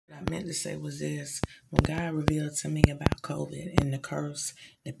meant to say was this. When God revealed to me about COVID and the curse,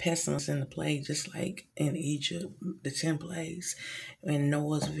 the pestilence and the plague, just like in Egypt, the 10 plagues, in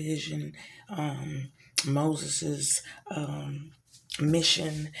Noah's vision, Moses's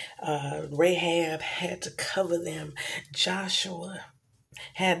mission, Rahab had to cover them. Joshua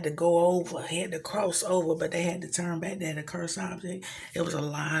had to go over, had to cross over, but they had to turn back. They had a cursed object. It was a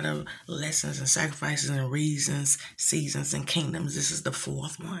lot of lessons and sacrifices and reasons, seasons and kingdoms. This is the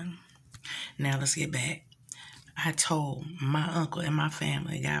 4th one. Now let's get back. I told my uncle and my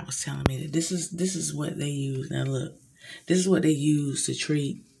family, God was telling me that this is what they use. Now look, this is what they use to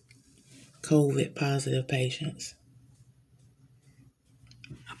treat COVID positive patients.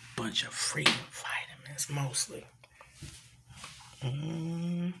 A bunch of freedom vitamins, mostly.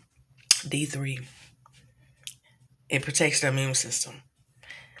 D3. It protects the immune system.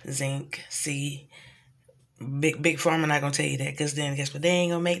 Zinc, C. Big Pharma not gonna tell you that, because then guess what? They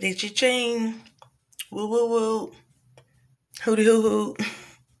ain't gonna make that cha-ching. Woo woo woo. Hooty hoo hoo.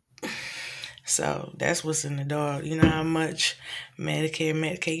 So that's what's in the dog. You know how much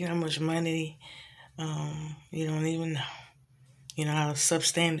Medicaid, you know how much money you don't even know. You know how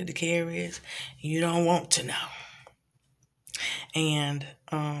substandard the care is? You don't want to know. And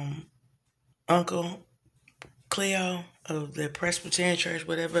Uncle Cleo of the Presbyterian Church,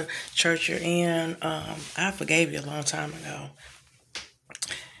 whatever church you're in, I forgave you a long time ago.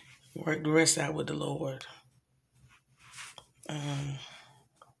 Work the rest out with the Lord.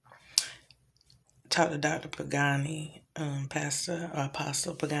 Talk to Dr. Pagani,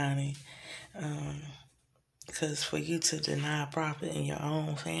 Apostle Pagani, because for you to deny a prophet in your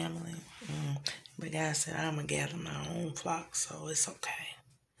own family, but God said, I'm going to gather my own flock, so it's okay.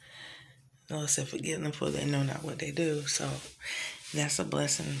 Lord said, forgive them, for they know not what they do. So that's a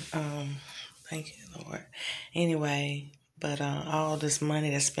blessing. Thank you, Lord. Anyway, but all this money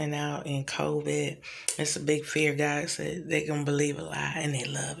that's spent out in COVID, it's a big fear. God said they're going to believe a lie, and they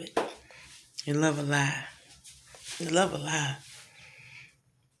love it. You love a lie. You love a lie.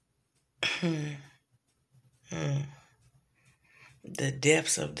 The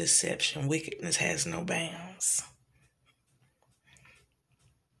depths of deception, wickedness has no bounds.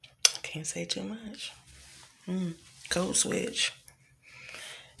 Can't say too much. Code switch.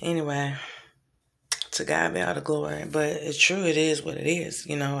 Anyway, to God be all the glory. But it's true, it is what it is.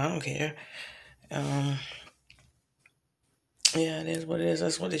 You know, I don't care. Yeah, it is what it is.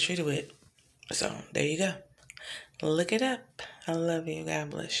 That's what they treated with. So, there you go. Look it up. I love you. God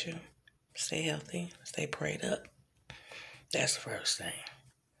bless you. Stay healthy. Stay prayed up. That's the first thing.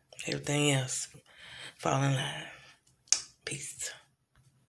 Everything else, fall in line. Peace.